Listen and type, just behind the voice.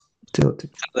Tilted.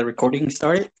 The recording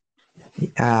started?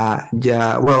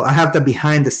 Yeah. Well, I have the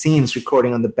behind the scenes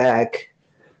recording on the back,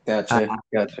 Gotcha.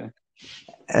 Gotcha.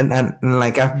 and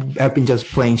like I've been just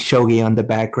playing shogi on the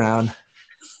background,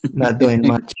 not doing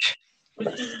much.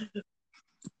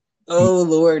 Oh,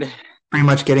 Lord. Pretty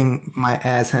much getting my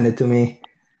ass handed to me.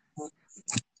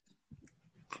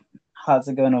 How's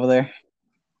it going over there?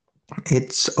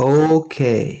 It's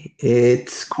okay.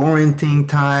 It's quarantine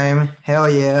time. Hell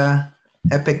yeah.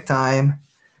 Epic time.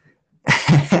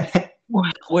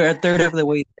 We're a third of the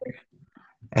way.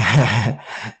 And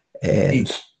Hey,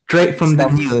 straight from the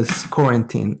stop. news,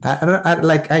 quarantine.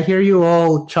 I hear you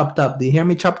all chopped up. Do you hear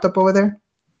me chopped up over there?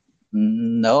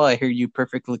 No, I hear you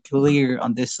perfectly clear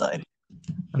on this side.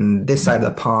 On this side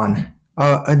of the pond.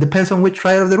 It depends on which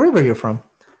side of the river you're from.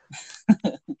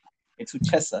 It's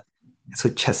Uchesa. It's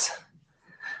with chess.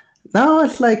 No,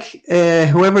 it's like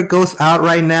whoever goes out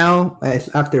right now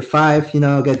after 5,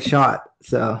 gets shot.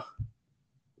 So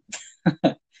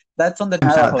That's on the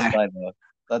who's out Navajo side, though.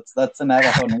 That's the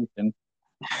Navajo Nation.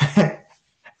 there?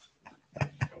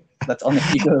 That's on the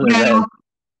people of the Well,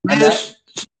 red. And yes,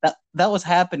 that was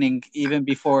happening even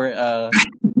before the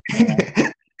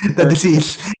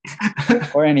disease.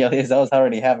 or any of this. That was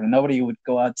already happening. Nobody would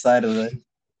go outside of the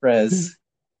res.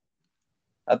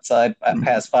 Outside at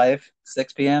past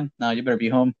 6 p.m. No, you better be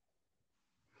home.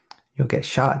 You'll get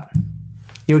shot.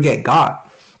 You'll get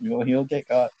got. You'll get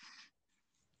caught.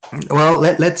 Well,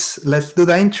 let's do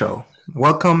the intro.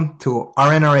 Welcome to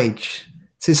RNRH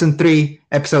Season 3,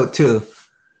 Episode 2.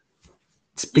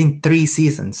 It's been 3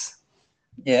 seasons.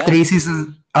 Yeah. 3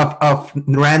 seasons of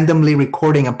randomly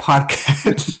recording a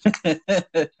podcast.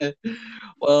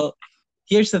 Well,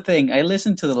 here's the thing. I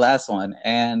listened to the last one,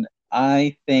 and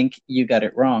I think you got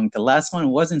it wrong. The last one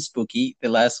wasn't spooky. The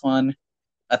last one,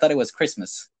 I thought it was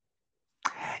Christmas.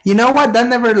 You know what? That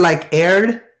never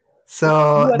aired.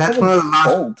 So that's one of the last.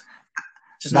 Old.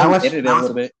 Just that was edited a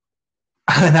little bit.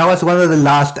 That was one of the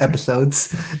last episodes.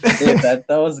 Dude, that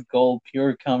was gold,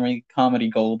 pure comedy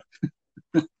gold.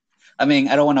 I mean,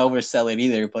 I don't want to oversell it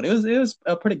either, but it was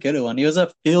a pretty good one. It was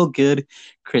a feel good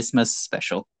Christmas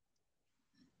special.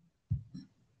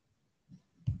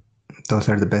 Those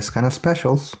are the best kind of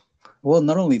specials. Well,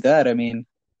 not only that, I mean,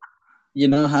 you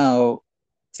know how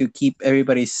to keep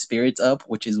everybody's spirits up,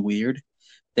 which is weird,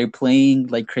 they're playing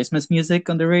Christmas music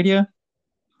on the radio.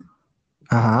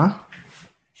 Why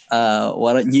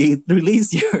don't you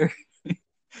release your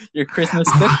Christmas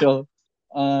special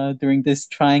during this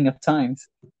trying of times?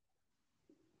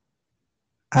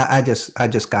 I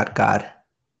just got God.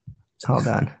 Hold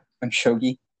on. On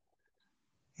Shogi?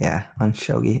 Yeah, on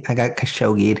Shogi. I got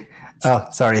Khashoggi'd. Oh,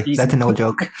 sorry. Jeez. That's an old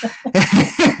joke.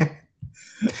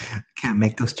 Can't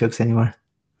make those jokes anymore.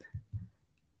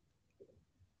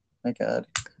 My God.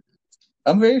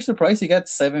 I'm very surprised you got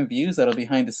 7 views out of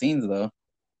behind the scenes, though.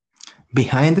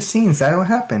 Behind the scenes, that'll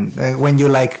happen. When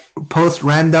you post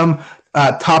random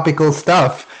topical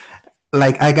stuff,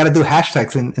 I gotta do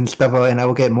hashtags and stuff, and I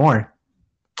will get more.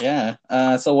 Yeah.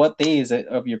 So what day is it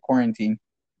of your quarantine?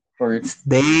 It's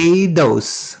day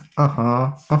dos.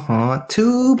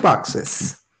 2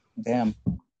 boxes. Damn.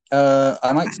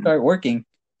 I might start working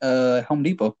at Home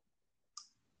Depot.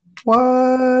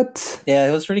 What? Yeah,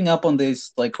 I was reading up on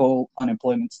this whole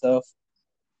unemployment stuff,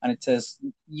 and it says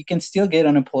you can still get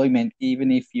unemployment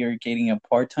even if you're getting a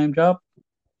part-time job.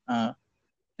 The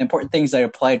important things I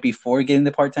applied before getting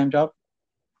the part-time job.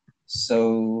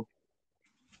 So,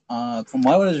 from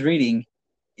what I was reading,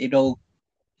 it'll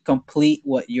complete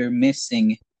what you're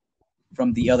missing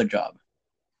from the other job.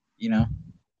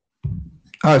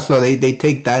 Oh, so they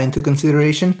take that into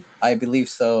consideration? I believe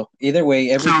so. Either way,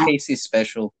 every case is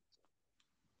special.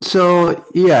 So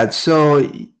yeah, so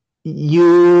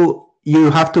you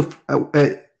have to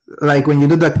when you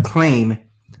do the claim,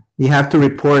 you have to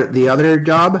report the other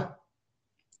job.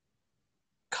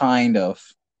 Kind of.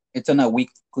 It's on a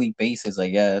weekly basis, I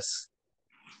guess.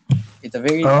 It's a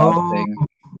very odd thing.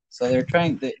 So they're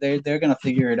trying. They're gonna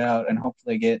figure it out and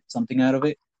hopefully get something out of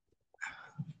it.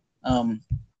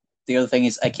 The other thing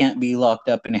is I can't be locked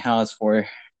up in a house for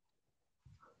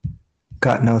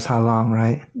God knows how long,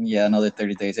 right? Yeah, another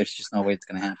 30 days. There's just no way it's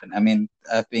gonna happen. I mean,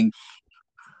 I've been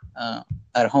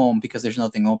at home because there's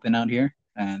nothing open out here,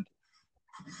 and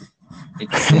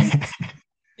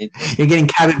you're getting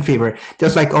cabin fever,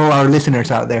 just like all our listeners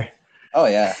out there. Oh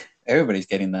yeah, everybody's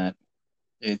getting that.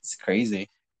 It's crazy.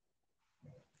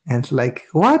 And it's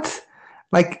what?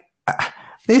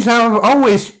 This have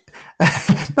always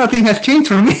nothing has changed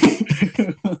for me.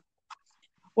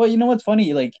 Well, you know what's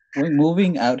funny? We're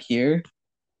moving out here.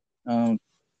 I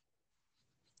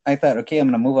thought, okay, I'm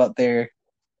gonna move out there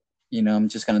I'm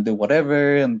just gonna do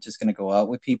whatever. I'm just gonna go out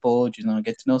with people,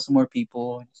 get to know some more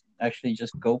people, actually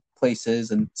just go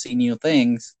places and see new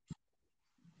things.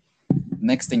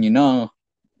 Next thing you know,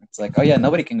 it's like, oh yeah,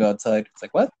 nobody can go outside. It's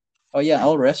like, what? Oh yeah,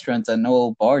 all restaurants and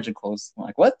all bars are closed. I'm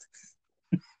like, what?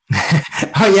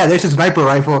 Oh yeah, there's a sniper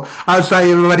rifle outside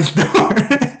everybody's door.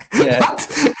 Yeah. What?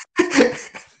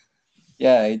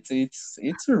 Yeah,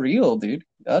 it's real, dude.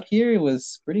 Out here, it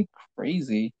was pretty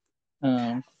crazy.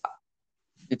 Um,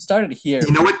 it started here.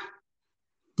 You know what?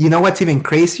 You know what's even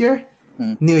crazier?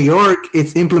 Hmm. New York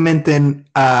is implementing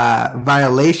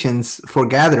violations for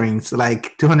gatherings,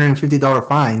 like $250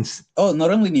 fines. Oh,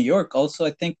 not only New York, also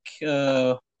I think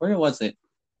where was it?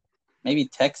 Maybe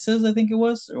Texas, I think it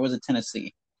was, or was it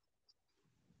Tennessee?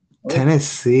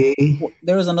 Tennessee.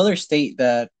 There was another state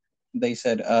that they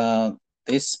said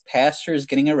this pastor is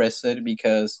getting arrested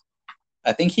because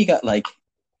I think he got like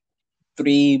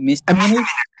 3 misdemeanors.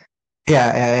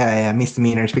 Yeah,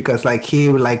 misdemeanors because like he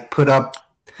would like put up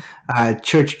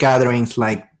church gatherings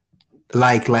yeah,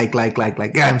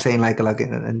 I'm saying like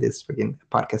in this freaking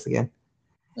podcast again.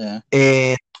 Yeah.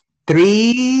 In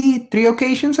three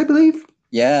occasions, I believe.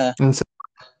 Yeah. And so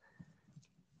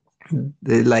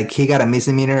like he got a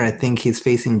misdemeanor. I think he's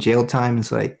facing jail time.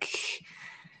 It's like,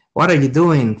 what are you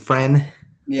doing, friend?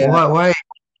 Yeah. Why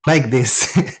like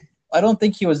this? I don't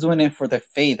think he was doing it for the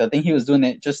faith. I think he was doing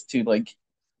it just to like,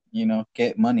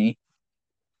 get money.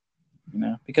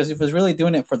 Because if he was really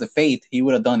doing it for the faith, he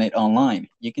would have done it online.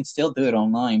 You can still do it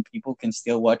online. People can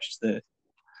still watch the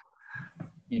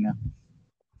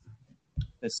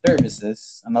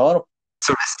services, and a lot of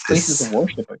places of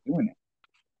worship are doing it.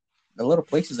 A lot of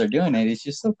places are doing it. It's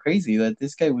just so crazy that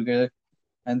this guy would go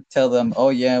and tell them, "Oh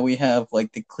yeah, we have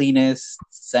like the cleanest,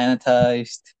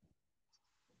 sanitized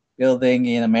building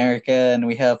in America, and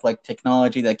we have like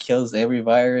technology that kills every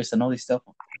virus and all this stuff."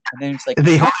 And then it's like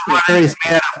the holy water is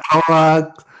made out of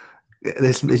Clorox.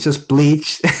 It's just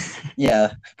bleach.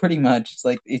 Yeah, pretty much. It's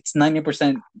like it's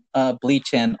 90%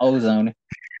 bleach and ozone.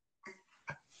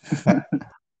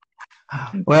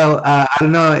 Well, I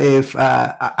don't know if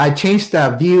I changed the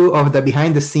view of the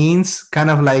behind the scenes, kind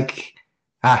of like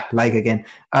again,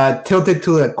 tilted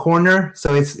to the corner.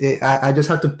 So I just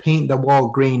have to paint the wall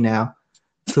green now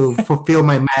to fulfill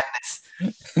my madness.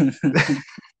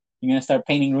 You're gonna start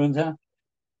painting rooms, huh?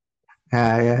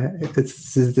 Yeah,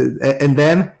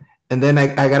 and then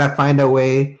I gotta find a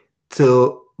way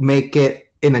to make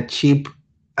it in a cheap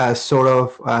sort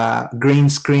of green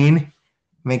screen.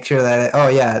 Make sure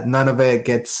that none of it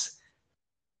gets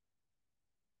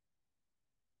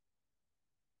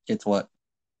What?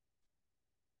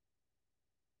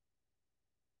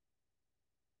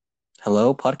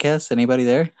 Hello, podcast? Anybody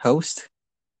there? Host?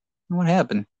 What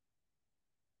happened?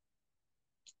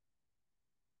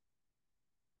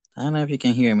 I don't know if you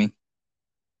can hear me.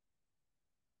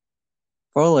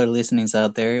 For all our listeners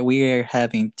out there, we are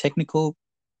having technical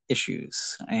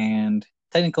issues and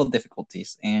technical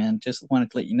difficulties, and just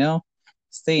wanted to let you know,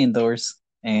 stay indoors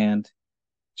and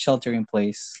shelter in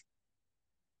place.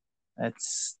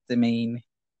 That's the main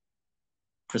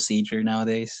procedure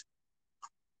nowadays.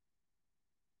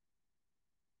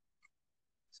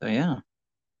 So yeah,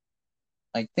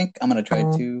 I think I'm gonna try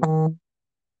to.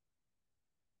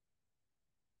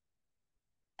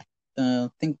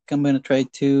 Think I'm gonna try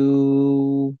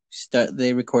to start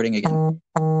the recording again.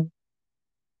 I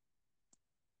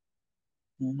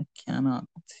cannot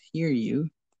hear you.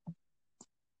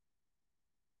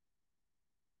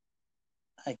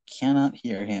 I cannot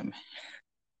hear him.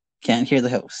 Can't hear the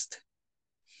host.